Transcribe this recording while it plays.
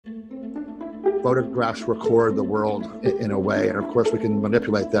photographs record the world in a way, and of course we can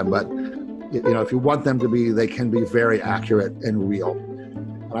manipulate them, but if you want them to be, they can be very accurate and real.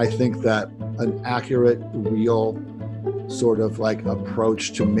 And I think that an accurate, real sort of like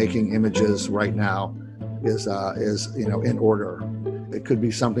approach to making images right now is in order. It could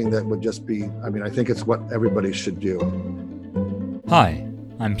be something that would just be, I think it's what everybody should do. Hi,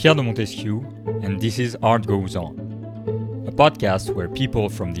 I'm Pierre de Montesquieu, and this is Art Goes On, a podcast where people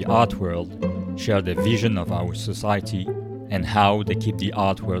from the art world share their vision of our society and how they keep the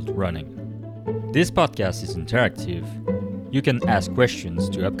art world running. This podcast is interactive. You can ask questions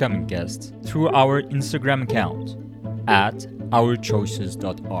to upcoming guests through our Instagram account at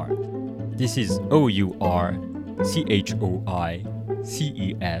ourchoices.art. This is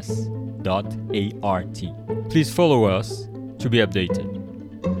OurChoices.art. Please follow us to be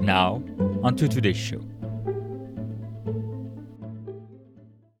updated. Now, on to today's show.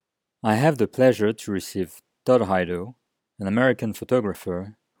 I have the pleasure to receive Todd Hido, an American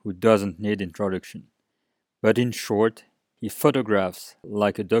photographer who doesn't need introduction. But in short, he photographs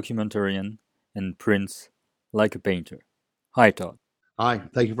like a documentarian and prints like a painter. Hi, Todd. Hi,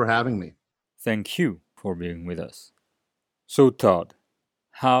 thank you for having me. Thank you for being with us. So, Todd,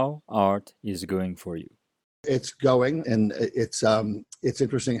 how art is going for you? It's going, and it's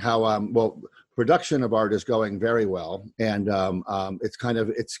interesting how production of art is going very well, and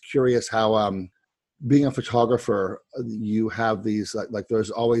it's curious how being a photographer, you have these like there's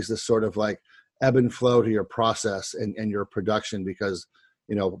always this sort of like ebb and flow to your process and your production, because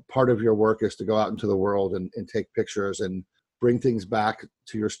part of your work is to go out into the world and take pictures and bring things back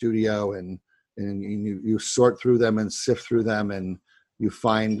to your studio, and you sort through them and sift through them, and you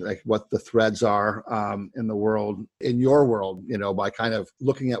find like what the threads are in the world, in your world, by kind of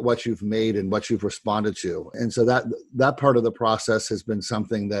looking at what you've made and what you've responded to. And so that part of the process has been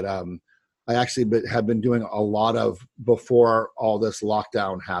something that I actually have been doing a lot of before all this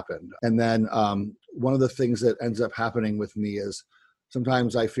lockdown happened. And then one of the things that ends up happening with me is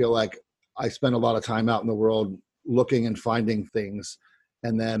sometimes I feel like I spend a lot of time out in the world looking and finding things,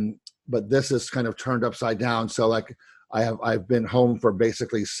 but this is kind of turned upside down. So like I've been home for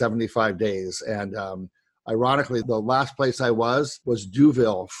basically 75 days. And ironically, the last place I was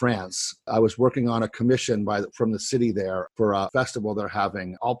Deauville, France. I was working on a commission from the city there for a festival they're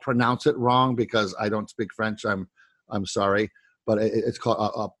having. I'll pronounce it wrong because I don't speak French. I'm sorry. But it's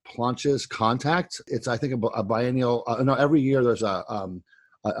called a Planches Contact. It's, I think, a biennial. Every year there's a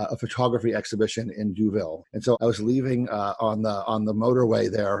photography exhibition in Deauville. And so I was leaving on the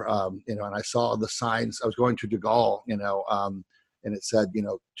motorway there, and I saw the signs. I was going to De Gaulle, and it said,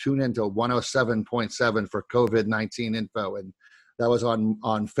 tune into 107.7 for COVID-19 info. And that was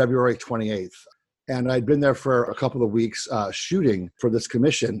on February 28th. And I'd been there for a couple of weeks shooting for this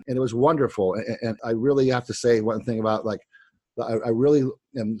commission, and it was wonderful. And I really have to say one thing about I really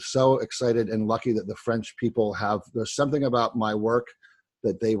am so excited and lucky that the French people there's something about my work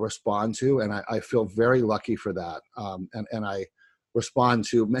that they respond to, and I feel very lucky for that. And I respond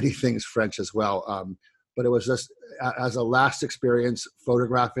to many things French as well. But it was just, as a last experience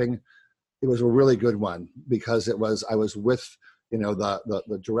photographing, it was a really good one, because I was with,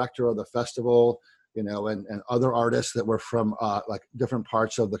 the director of the festival, and other artists that were from like different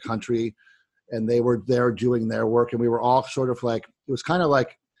parts of the country, and they were there doing their work, and we were all sort of like, it was kind of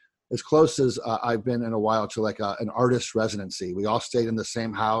like as close as I've been in a while to like an artist residency. We all stayed in the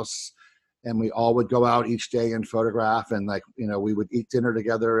same house, and we all would go out each day and photograph, and we would eat dinner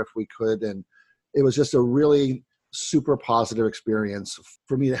together if we could. And it was just a really super positive experience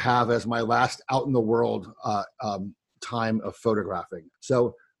for me to have as my last out in the world time of photographing.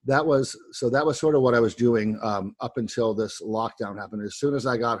 So that was sort of what I was doing up until this lockdown happened. As soon as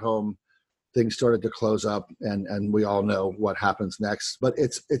I got home, things started to close up, and we all know what happens next. But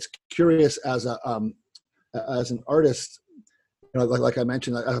it's curious as an artist, like I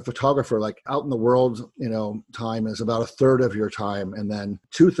mentioned, as a photographer, like out in the world, time is about a third of your time, and then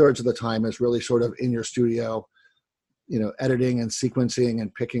 2/3 of the time is really sort of in your studio, editing and sequencing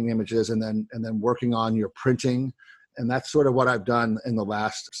and picking images, and then working on your printing. And that's sort of what I've done in the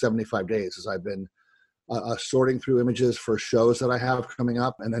last 75 days. Is I've been sorting through images for shows that I have coming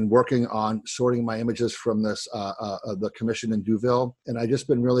up, and then working on sorting my images from this the commission in Deauville. And I've just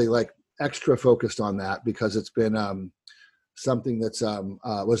been really like extra focused on that, because it's been something that's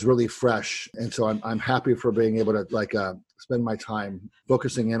was really fresh. And so I'm happy for being able to spend my time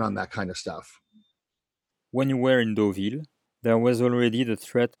focusing in on that kind of stuff. When you were in Deauville, there was already the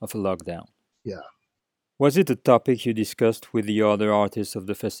threat of a lockdown. Yeah. Was it a topic you discussed with the other artists of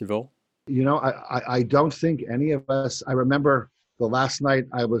the festival? I don't think any of us, I remember the last night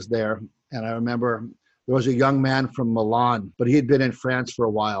I was there, And I remember there was a young man from Milan, but he had been in France for a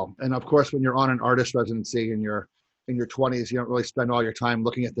while. And of course, when you're on an artist residency and you're in your 20s, you don't really spend all your time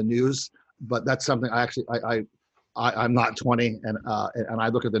looking at the news. But that's something I'm not 20, and I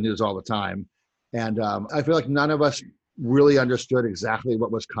look at the news all the time. And I feel like none of us really understood exactly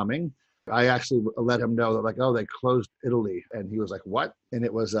what was coming. I actually let him know that, like, oh, they closed Italy. And he was like, what? And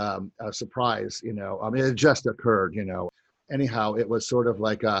it was a surprise, I mean, it just occurred. Anyhow, it was sort of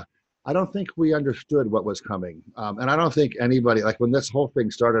like, I don't think we understood what was coming. And I don't think anybody, like when this whole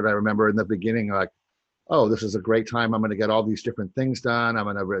thing started, I remember in the beginning, like, oh, this is a great time. I'm going to get all these different things done. I'm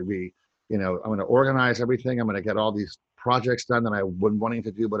going to be, I'm going to organize everything. I'm going to get all these projects done that I've been wanting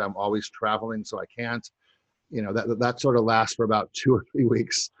to do, but I'm always traveling, so I can't. That sort of lasts for about 2 or 3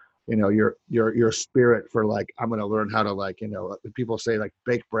 weeks. Your spirit for, like, I'm going to learn how to, like, people say, like,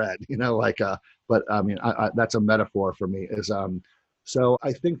 bake bread, but I mean, that's a metaphor for me is, so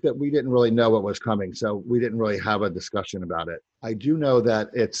I think that we didn't really know what was coming. So we didn't really have a discussion about it. I do know that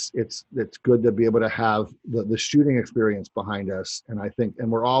it's good to be able to have the shooting experience behind us. And I think, and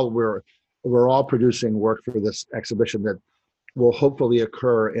we're all producing work for this exhibition that will hopefully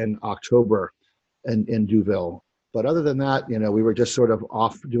occur in October in Deauville. But other than that, we were just sort of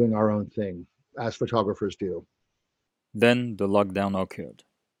off doing our own thing, as photographers do. Then the lockdown occurred.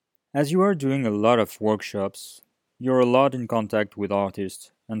 As you are doing a lot of workshops, you're a lot in contact with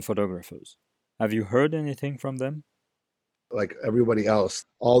artists and photographers. Have you heard anything from them? Like everybody else,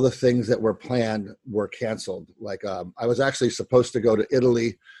 all the things that were planned were canceled. Like I was actually supposed to go to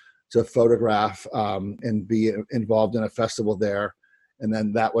Italy to photograph and be involved in a festival there. And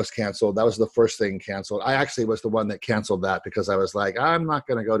then that was canceled. That was the first thing canceled. I actually was the one that canceled that because I was like, I'm not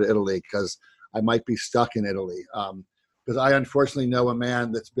going to go to Italy because I might be stuck in Italy. Because I unfortunately know a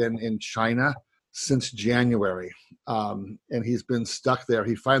man that's been in China since January, and he's been stuck there.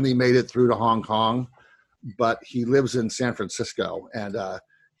 He finally made it through to Hong Kong, but he lives in San Francisco, and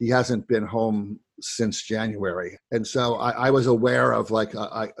he hasn't been home since January. And so I was aware of, like,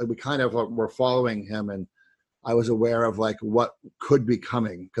 we kind of were following him, and I was aware of, like, what could be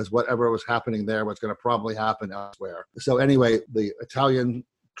coming, because whatever was happening there was going to probably happen elsewhere. So anyway, the Italian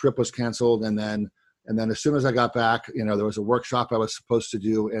trip was canceled, and then as soon as I got back, there was a workshop I was supposed to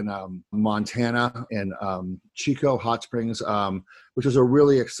do in Montana, in Chico Hot Springs, which was a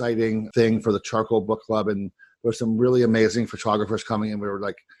really exciting thing for the Charcoal Book Club. And there were some really amazing photographers coming, and we were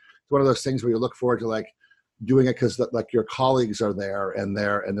like, it's one of those things where you look forward to, like, doing it because, like, your colleagues are there, and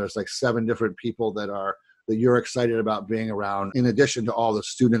there's like 7 different people that you're excited about being around, in addition to all the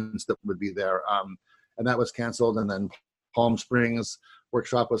students that would be there. And that was canceled. And then Palm Springs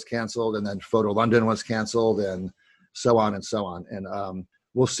workshop was canceled, and then Photo London was canceled, and so on and so on. And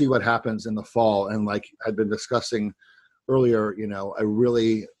we'll see what happens in the fall. And like I'd been discussing earlier, I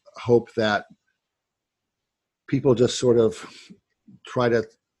really hope that people just sort of try to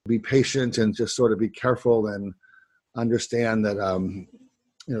be patient and just sort of be careful and understand that,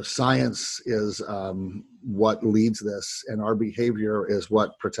 science is what leads this, and our behavior is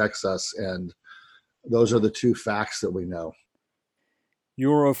what protects us. And those are the 2 facts that we know.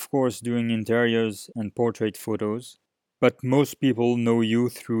 You're, of course, doing interiors and portrait photos, but most people know you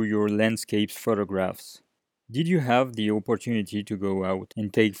through your landscapes photographs. Did you have the opportunity to go out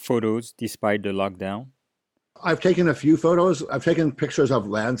and take photos despite the lockdown? I've taken a few photos. I've taken pictures of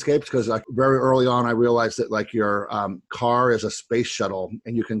landscapes because, like, very early on, I realized that, like, your car is a space shuttle,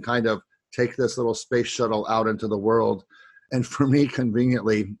 and you can kind of take this little space shuttle out into the world. And for me,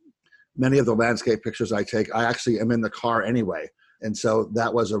 conveniently, many of the landscape pictures I take, I actually am in the car anyway. And so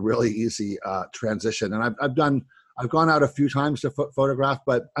that was a really easy transition. And I've gone out a few times to photograph,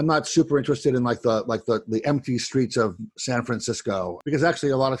 but I'm not super interested in the empty streets of San Francisco, because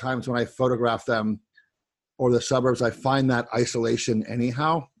actually a lot of times when I photograph them or the suburbs, I find that isolation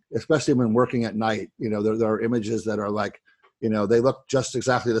anyhow, especially when working at night. There are images that are like, they look just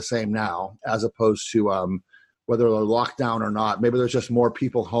exactly the same now, as opposed to whether they're locked down or not. Maybe there's just more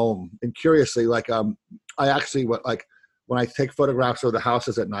people home. And curiously, like I actually when I take photographs of the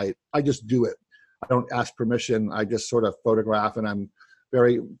houses at night, I just do it. I don't ask permission. I just sort of photograph, and I'm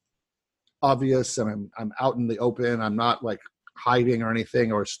very obvious, and I'm out in the open. I'm not like hiding or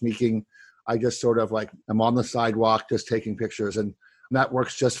anything or sneaking. I just sort of like, I'm on the sidewalk just taking pictures, and that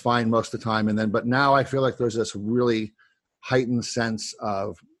works just fine most of the time. But now I feel like there's this really heightened sense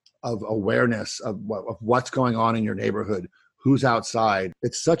of awareness of what's going on in your neighborhood, who's outside.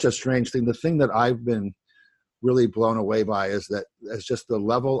 It's such a strange thing. The thing that I've been really blown away by is just the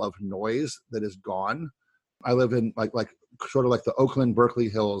level of noise that is gone. I live in like sort of like the Oakland Berkeley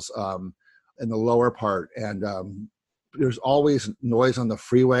Hills in the lower part, and there's always noise on the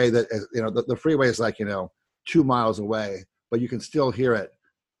freeway that, the freeway is like, 2 miles away, but you can still hear it.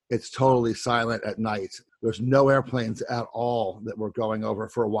 It's totally silent at night. There's no airplanes at all that were going over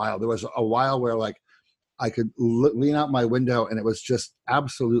for a while. There was a while where like I could lean out my window and it was just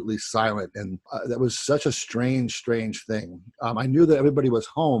absolutely silent. And that was such a strange thing. I knew that everybody was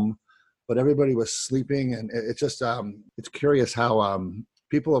home, but everybody was sleeping. And it's just, it's curious how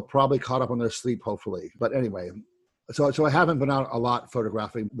people have probably caught up on their sleep, hopefully. But anyway, so I haven't been out a lot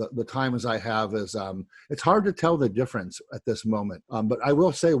photographing. The times I have is, it's hard to tell the difference at this moment. But I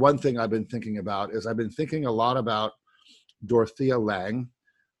will say one thing I've been thinking about is I've been thinking a lot about Dorothea Lange,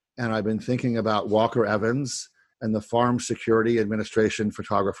 and I've been thinking about Walker Evans and the Farm Security Administration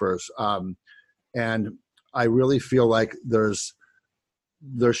photographers. And I really feel like there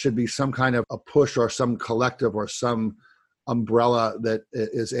should be some kind of a push or some collective or some umbrella that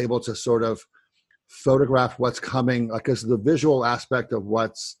is able to sort of photograph what's coming, because the visual aspect of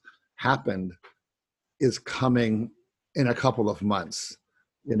what's happened is coming in a couple of months.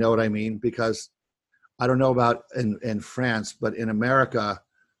 You know what I mean? Because I don't know about in France, but in America,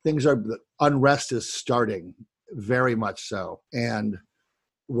 unrest is starting, very much so. And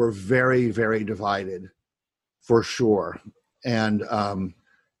we're very, very divided for sure. And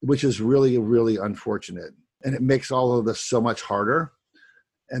which is really, really unfortunate. And it makes all of this so much harder.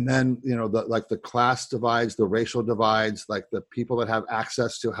 And then, the class divides, the racial divides, like the people that have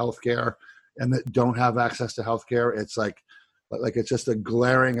access to healthcare and that don't have access to healthcare. It's like it's just a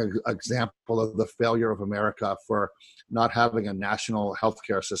glaring example of the failure of America for not having a national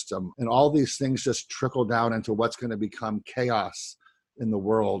healthcare system. And all these things just trickle down into what's going to become chaos in the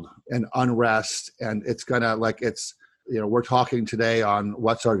world and unrest. And it's going to we're talking today on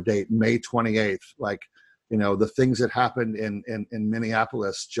what's our date, May 28th, the things that happened in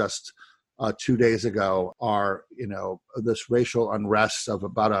Minneapolis just 2 days ago are, this racial unrest of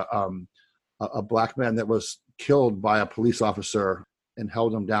about a black man that was killed by a police officer and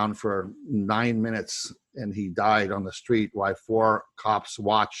held him down for 9 minutes, and he died on the street while 4 cops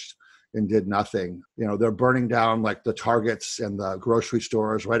watched and did nothing. They're burning down like the Targets and the grocery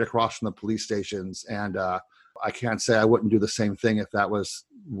stores right across from the police stations. And I can't say I wouldn't do the same thing if that was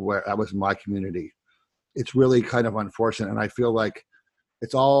my community. It's really kind of unfortunate. And I feel like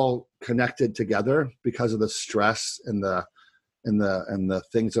it's all connected together because of the stress and the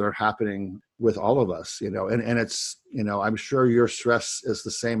things that are happening with all of us, and it's, I'm sure your stress is the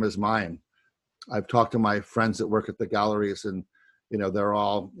same as mine. I've talked to my friends that work at the galleries, and, they're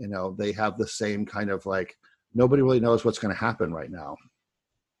all, they have the same kind of nobody really knows what's going to happen right now.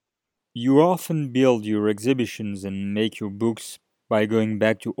 You often build your exhibitions and make your books by going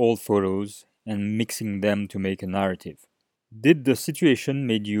back to old photos and mixing them to make a narrative. Did the situation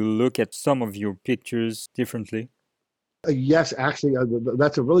made you look at some of your pictures differently? Yes, actually,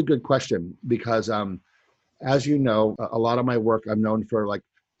 that's a really good question because, as you know, a lot of my work, I'm known for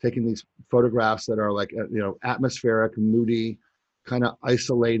taking these photographs that are atmospheric, moody, kind of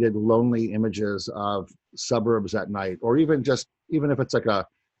isolated, lonely images of suburbs at night, or even if it's like a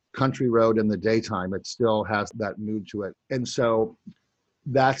country road in the daytime, it still has that mood to it. And so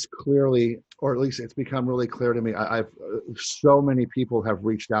that's clearly, or at least it's become really clear to me. I've so many people have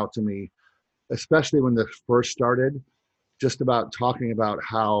reached out to me, especially when this first started, just about talking about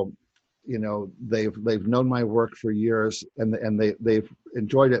how, they've known my work for years and they've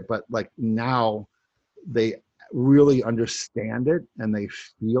enjoyed it, but now they really understand it and they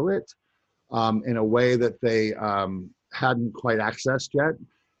feel it in a way that they hadn't quite accessed yet.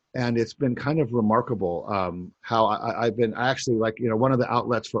 And it's been kind of remarkable how I've been actually one of the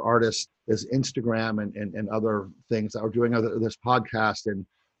outlets for artists is Instagram and other things that are doing this podcast. And,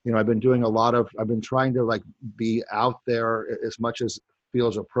 I've been trying to be out there as much as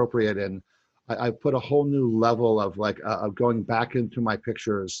feels appropriate. And I've put a whole new level of going back into my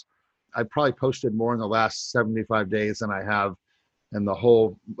pictures. I probably posted more in the last 75 days than I have in the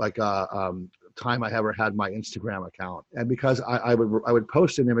whole time I ever had my Instagram account. And because I would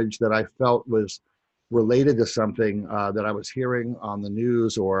post an image that I felt was related to something that I was hearing on the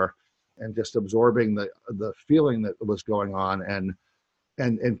news and just absorbing the feeling that was going on.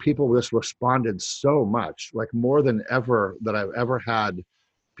 And people just responded so much, more than ever that I've ever had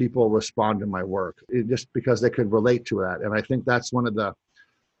people respond to my work, just because they could relate to that. And I think that's one of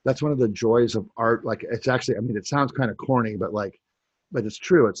the joys of art. It's actually, it sounds kind of corny, but it's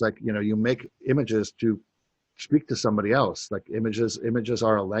true. It's you make images to speak to somebody else. Images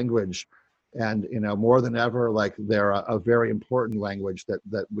are a language, and more than ever, they're a very important language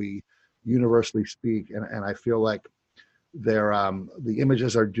that we universally speak. And I feel like the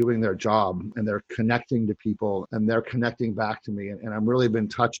images are doing their job, and they're connecting to people, and they're connecting back to me. And I'm really been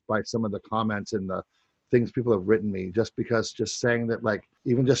touched by some of the comments and the things people have written me, just because just saying that, like,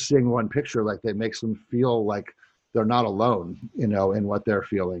 even just seeing one picture, like, that makes them feel like they're not alone, in what they're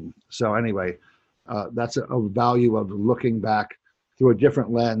feeling. So anyway, that's a value of looking back through a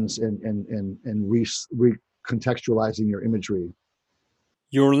different lens and recontextualizing your imagery.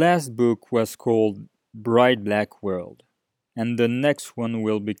 Your last book was called Bright Black World, and the next one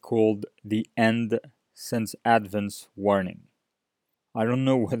will be called The End Sends Advance Warning. I don't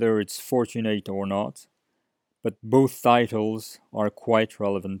know whether it's fortunate or not, but both titles are quite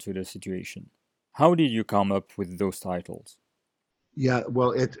relevant to the situation. How did you come up with those titles? Yeah,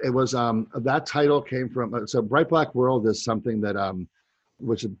 well, it was that title came from, so Bright Black World is something that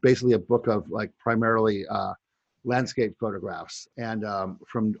which is basically a book of, like, primarily landscape photographs, and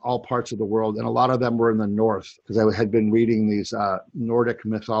from all parts of the world, and a lot of them were in the north, because I had been reading these Nordic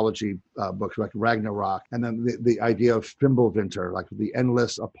mythology books like Ragnarok, and then the idea of Fimbulvinter, like the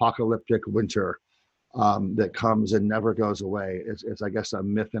endless apocalyptic winter that comes and never goes away. It's I guess a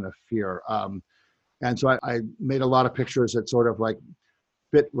myth and a fear. And so I made a lot of pictures that sort of like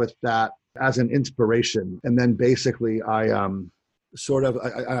fit with that as an inspiration. And then basically I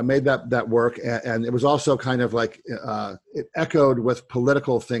made that work, and it was also kind of like it echoed with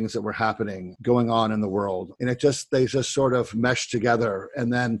political things that were happening, going on in the world, and they just sort of meshed together.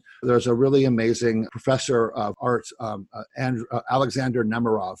 And then there's a really amazing professor of art, Alexander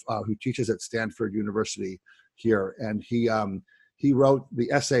Nemerov, who teaches at Stanford University here, and he wrote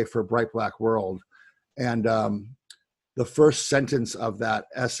the essay for Bright Black World, and the first sentence of that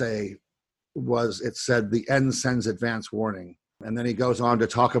essay it said, "The end sends advance warning." And then he goes on to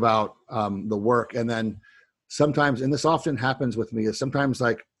talk about the work. And then sometimes, and this often happens with me, is sometimes,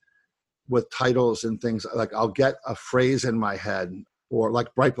 like, with titles and things, like, I'll get a phrase in my head, or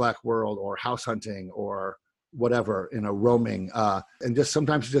like Bright Black World or House Hunting or whatever, roaming. And just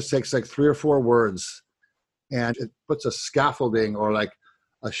sometimes it just takes like 3 or 4 words, and it puts a scaffolding or like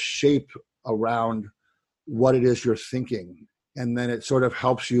a shape around what it is you're thinking. And then it sort of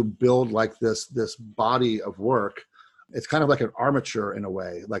helps you build like this body of work. It's kind of like an armature in a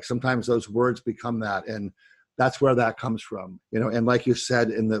way. Like, sometimes those words become that, and that's where that comes from. And like you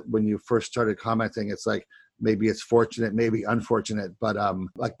said when you first started commenting, it's like, maybe it's fortunate, maybe unfortunate, but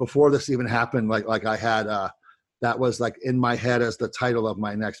like, before this even happened, like I had that was like in my head as the title of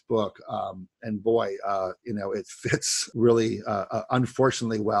my next book, and boy, it fits really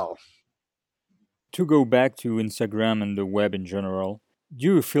unfortunately well. To go back to Instagram and the web in general,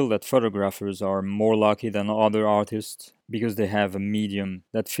 do you feel that photographers are more lucky than other artists because they have a medium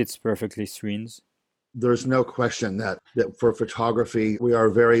that fits perfectly screens? There's no question that for photography, we are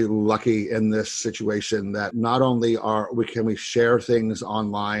very lucky in this situation, that not only can we share things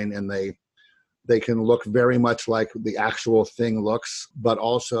online, and they can look very much like the actual thing looks, but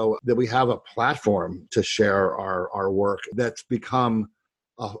also that we have a platform to share our work that's become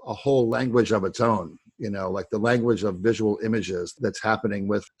a whole language of its own. Like the language of visual images that's happening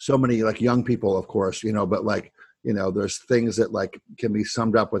with so many, like, young people, of course, but like, there's things that like can be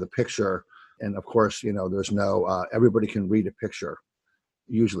summed up with a picture. And of course, there's no, everybody can read a picture,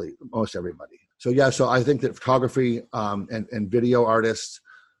 usually, most everybody. So yeah, so I think that photography and video artists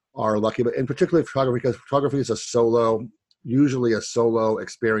are lucky, but in particular photography, because photography is usually a solo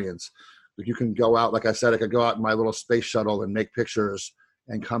experience. Like, you can go out, like I said, I could go out in my little space shuttle and make pictures,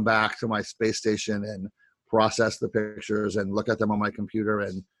 and come back to my space station and process the pictures and look at them on my computer,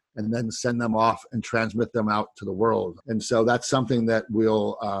 and then send them off and transmit them out to the world. And so that's something that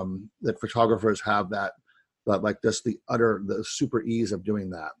that photographers have, that like just the super ease of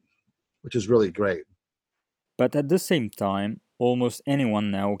doing that, which is really great. But at the same time, almost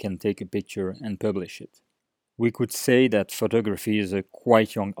anyone now can take a picture and publish it. We could say that photography is a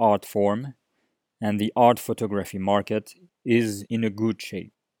quite young art form, and the art photography market is in a good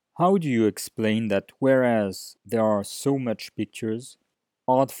shape. How do you explain that whereas there are so much pictures,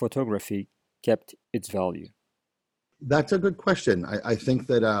 art photography kept its value? That's a good question. I think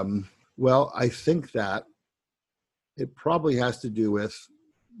that, I think that it probably has to do with,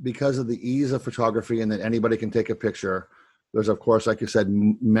 because of the ease of photography and that anybody can take a picture. There's, of course, like you said,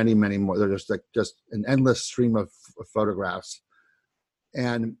 many, many more. There's just an endless stream of photographs.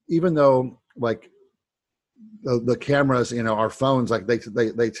 And even though, like, the cameras, our phones, like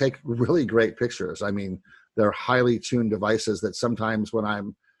they take really great pictures. I mean, they're highly tuned devices that sometimes when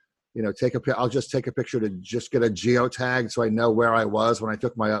I'm, I'll just take a picture to just get a geotag, so I know where I was when I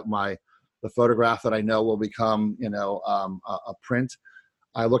took the photograph that I know will become, a print.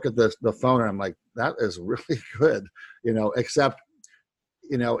 I look at the phone and I'm like, that is really good, except,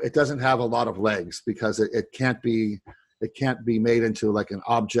 it doesn't have a lot of legs because it can't be made into like an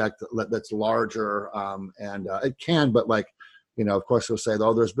object that's larger. And it can, but like, of course they'll say,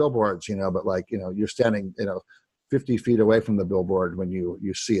 oh, there's billboards, but like, you're standing, 50 feet away from the billboard when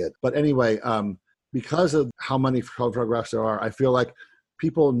you see it. But anyway, because of how many photographs there are, I feel like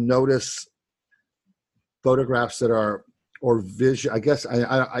people notice photographs that are, or vision, I guess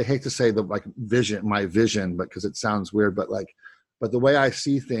I hate to say the like my vision, but because it sounds weird, but the way I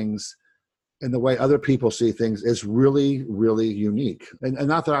see things and the way other people see things is really, really unique. And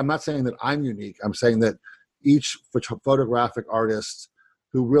not that I'm not saying that I'm unique. I'm saying that each photographic artist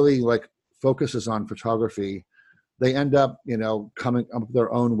who really like focuses on photography, they end up, coming up with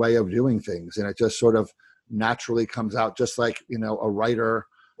their own way of doing things. And it just sort of naturally comes out, just like, a writer,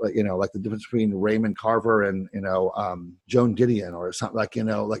 like the difference between Raymond Carver and, Joan Didion or something like,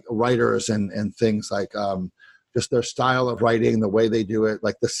 like writers and things like just their style of writing, the way they do it,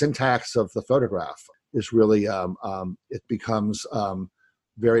 like the syntax of the photograph is really, it becomes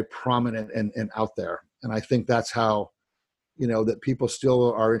very prominent and out there. And I think that's how, that people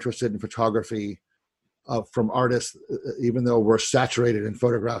still are interested in photography from artists, even though we're saturated in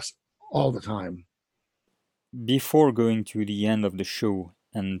photographs all the time. Before going to the end of the show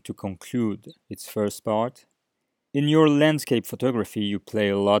and to conclude its first part, in your landscape photography, you play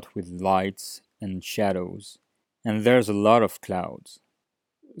a lot with lights and shadows, and there's a lot of clouds.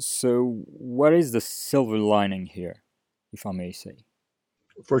 So, what is the silver lining here, if I may say?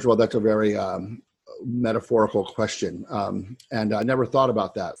 First of all, that's a very metaphorical question, and I never thought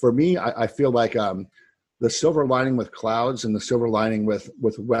about that. For me, I feel like the silver lining with clouds and the silver lining with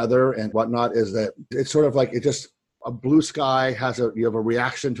weather and whatnot is that it's sort of like a blue sky you have a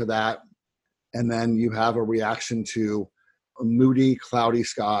reaction to that, and then you have a reaction to a moody, cloudy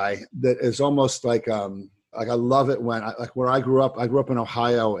sky that is almost like I love it when where I grew up in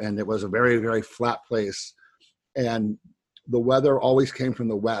Ohio, and it was a very, very flat place, and the weather always came from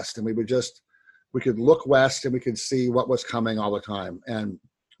the west, and we could look west and we could see what was coming all the time. And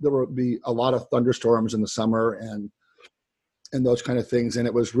there would be a lot of thunderstorms in the summer and those kind of things. And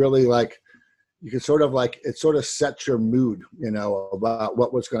it was really like, you could sort of like, it sort of sets your mood, about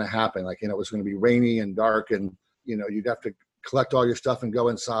what was going to happen. Like, it was going to be rainy and dark, and, you'd have to collect all your stuff and go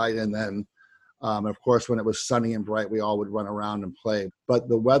inside. And then, of course, when it was sunny and bright, we all would run around and play. But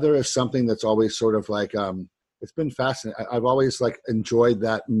the weather is something that's always sort of like, it's been fascinating. I've always like enjoyed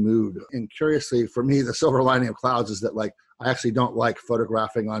that mood. And curiously for me, the silver lining of clouds is that like, I actually don't like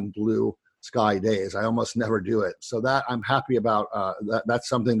photographing on blue sky days. I almost never do it. So that I'm happy about, that's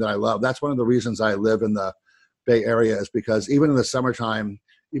something that I love. That's one of the reasons I live in the Bay Area, is because even in the summertime,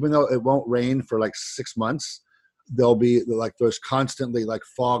 even though it won't rain for like 6 months, there'll be like, there's constantly like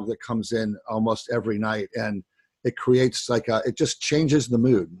fog that comes in almost every night. And it creates like, it just changes the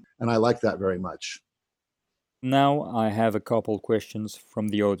mood. And I like that very much. Now I have a couple questions from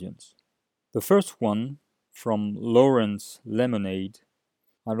the audience. The first one from Lawrence Lemonade.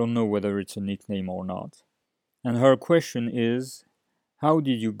 I don't know whether it's a nickname or not. And her question is, how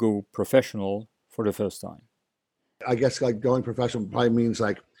did you go professional for the first time? I guess like going professional probably means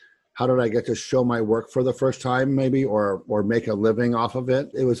like, how did I get to show my work for the first time, maybe, or make a living off of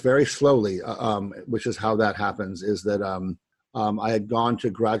it? It was very slowly, which is how that happens, is that I had gone to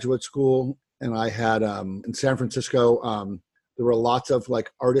graduate school, and I had in San Francisco, there were lots of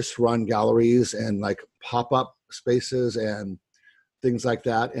like artist-run galleries and like pop-up spaces and things like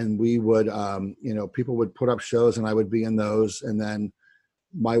that. And we would, people would put up shows, and I would be in those. And then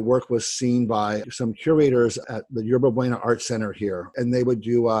my work was seen by some curators at the Yerba Buena Art Center here. And they would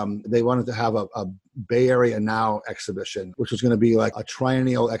do, they wanted to have a Bay Area Now exhibition, which was going to be like a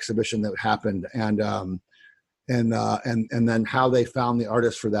triennial exhibition that happened. And then how they found the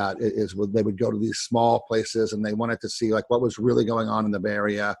artists for that is they would go to these small places, and they wanted to see like what was really going on in the Bay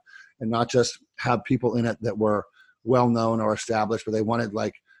Area, and not just have people in it that were well known or established, but they wanted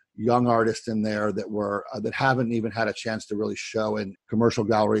like young artists in there that were that haven't even had a chance to really show in commercial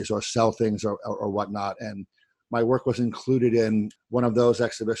galleries or sell things or whatnot. And my work was included in one of those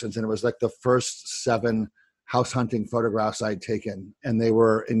exhibitions, and it was like the first 7 house hunting photographs I'd taken, and they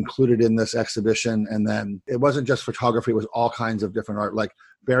were included in this exhibition. And then it wasn't just photography, it was all kinds of different art. Like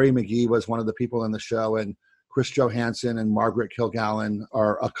Barry McGee was one of the people in the show, and Chris Johansson and Margaret Kilgallen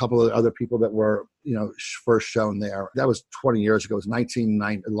are a couple of other people that were, first shown there. That was 20 years ago. It was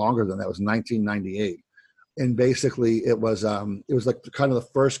 1990, longer than that. It was 1998. And basically it was like kind of the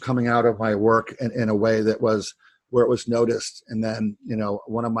first coming out of my work in a way that was where it was noticed. And then,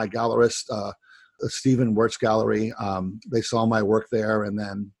 one of my gallerists, Stephen Wirtz Gallery. They saw my work there, and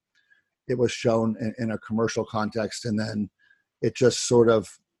then it was shown in a commercial context, and then it just sort of,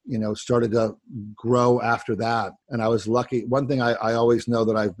 started to grow after that. And I was lucky. One thing I always know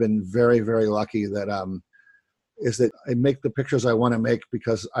that I've been very, very lucky that is that I make the pictures I want to make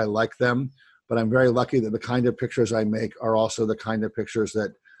because I like them. But I'm very lucky that the kind of pictures I make are also the kind of pictures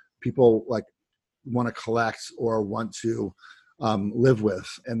that people like want to collect or want to live with.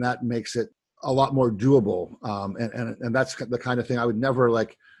 And that makes it a lot more doable. And that's the kind of thing I would never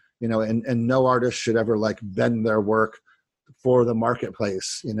and no artist should ever bend their work for the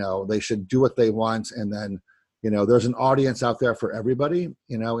marketplace. They should do what they want. And then, there's an audience out there for everybody,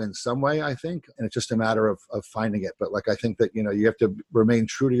 in some way, I think. And it's just a matter of finding it. But I think that, you have to remain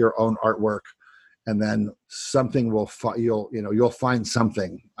true to your own artwork, and then something you'll find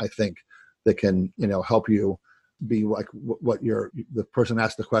something, I think, that can, help you be like what the person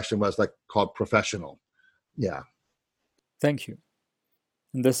asked the question was called professional. Yeah. Thank you.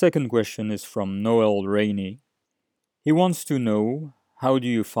 And the second question is from Noel Rainey. He wants to know, how do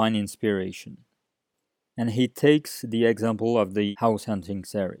you find inspiration? And he takes the example of the house hunting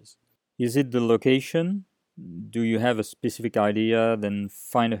series. Is it the location? Do you have a specific idea, then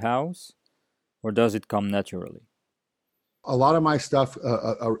find a house? Or does it come naturally? A lot of my stuff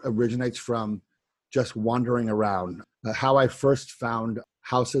originates from just wandering around. How I first found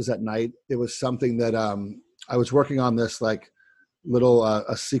houses at night, it was something that I was working on this little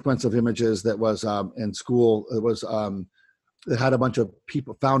a sequence of images that was in school. It was it had a bunch of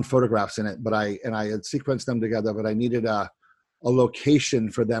people found photographs in it, but I had sequenced them together, but I needed a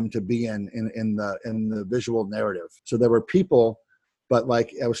location for them to be in the visual narrative. So there were people, but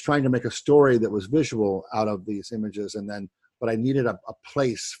I was trying to make a story that was visual out of these images, but I needed a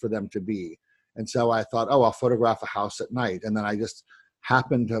place for them to be. And so I thought, I'll photograph a house at night. And then I just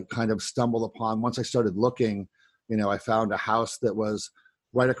happened to kind of stumble upon, once I started looking, I found a house that was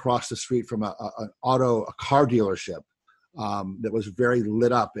right across the street from a car dealership that was very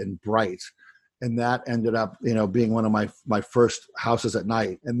lit up and bright. And that ended up, being one of my first houses at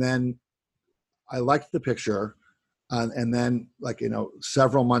night. And then I liked the picture. And then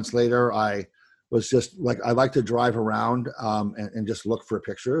several months later, I was just I like to drive around and just look for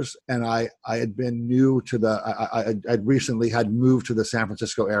pictures. And I had been new to I'd recently had moved to the San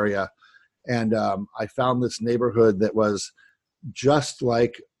Francisco area. And I found this neighborhood that was just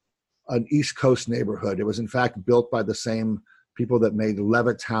like an East Coast neighborhood. It was in fact built by the same people that made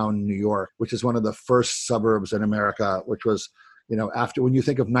Levittown, New York, which is one of the first suburbs in America, which was, after, when you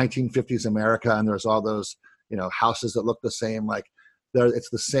think of 1950s America and there's all those, houses that look the same, it's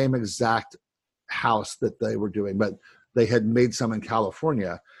the same exact house that they were doing, but they had made some in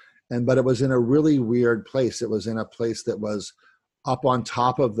California. But it was in a really weird place. It was in a place that was up on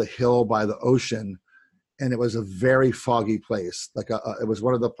top of the hill by the ocean. And it was a very foggy place. It was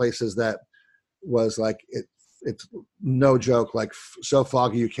one of the places that was it's no joke, so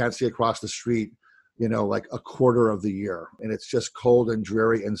foggy you can't see across the street, a quarter of the year. And it's just cold and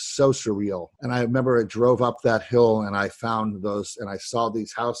dreary and so surreal. And I remember I drove up that hill and I found those, and I saw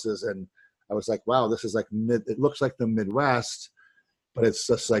these houses, and I was like, wow, this is it looks like the Midwest, but it's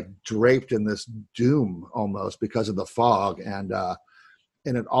just draped in this doom almost because of the fog. And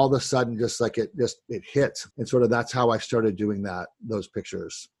it all of a sudden it hit. And sort of that's how I started doing those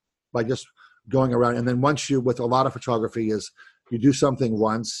pictures, by just going around. And then once with a lot of photography is you do something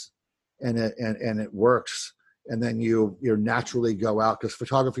once and it works. And then you naturally go out, because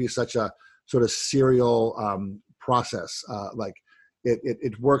photography is such a sort of serial process.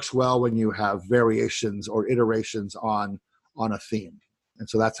 It works well when you have variations or iterations on a theme. And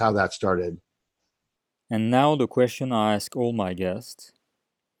so that's how that started. And now the question I ask all my guests: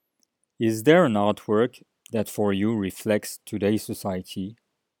 is there an artwork that for you reflects today's society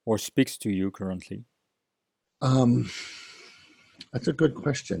or speaks to you currently? That's a good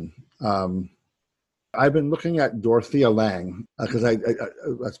question. I've been looking at Dorothea Lange because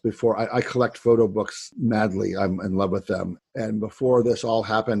that's before I collect photo books madly. I'm in love with them. And before this all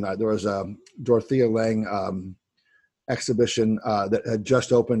happened, there was a Dorothea Lange exhibition that had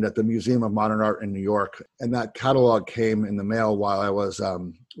just opened at the Museum of Modern Art in New York. And that catalog came in the mail while I was,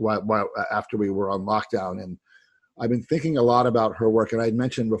 after we were on lockdown. And I've been thinking a lot about her work. And I had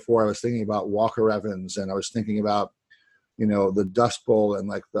mentioned before, I was thinking about Walker Evans, and I was thinking about, the Dust Bowl and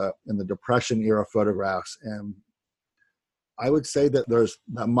the Depression era photographs. And I would say that there's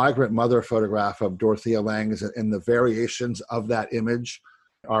a migrant mother photograph of Dorothea Lange, and the variations of that image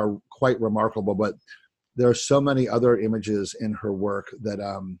are quite remarkable. But there are so many other images in her work that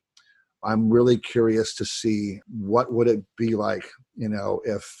I'm really curious to see what would it be like,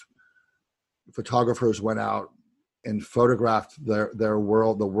 if photographers went out and photographed their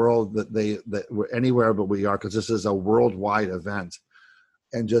world, the world that were anywhere but we are, because this is a worldwide event,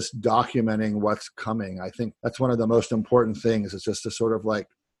 and just documenting what's coming. I think that's one of the most important things. It's just to sort of like,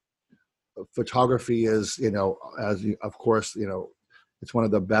 photography is, of course, it's one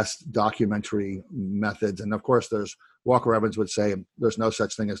of the best documentary methods. And of course, Walker Evans would say there's no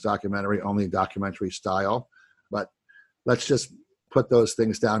such thing as documentary, only documentary style. But let's just put those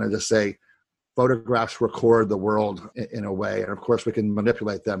things down and just say photographs record the world in a way. And of course, we can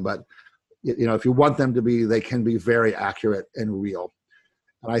manipulate them. But, if you want them to be, they can be very accurate and real.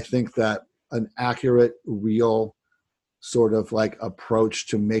 And I think that an accurate, real sort of like approach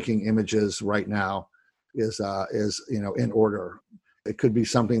to making images right now is in order. It could be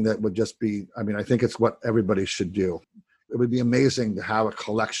something that would just be, I think it's what everybody should do. It would be amazing to have a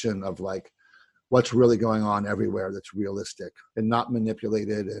collection of like what's really going on everywhere that's realistic and not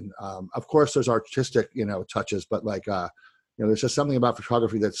manipulated. And of course there's artistic, touches, but like, there's just something about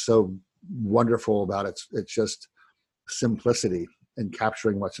photography that's so wonderful about it. It's just simplicity and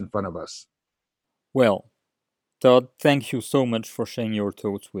capturing what's in front of us. Well, Todd, thank you so much for sharing your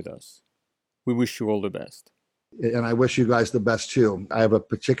thoughts with us. We wish you all the best. And I wish you guys the best too. I have a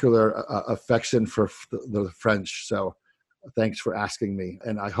particular affection for the French, so thanks for asking me.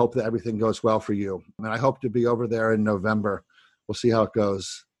 And I hope that everything goes well for you. And I hope to be over there in November. We'll see how it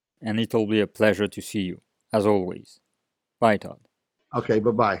goes. And it'll be a pleasure to see you, as always. Bye, Todd. Okay,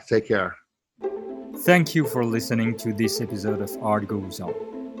 bye-bye. Take care. Thank you for listening to this episode of Art Goes On.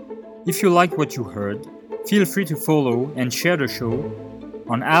 If you like what you heard, feel free to follow and share the show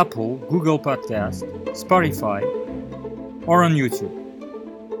on Apple, Google Podcast, Spotify, or on YouTube.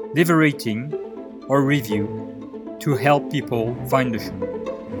 Leave a rating or review to help people find the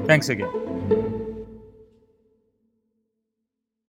show. Thanks again.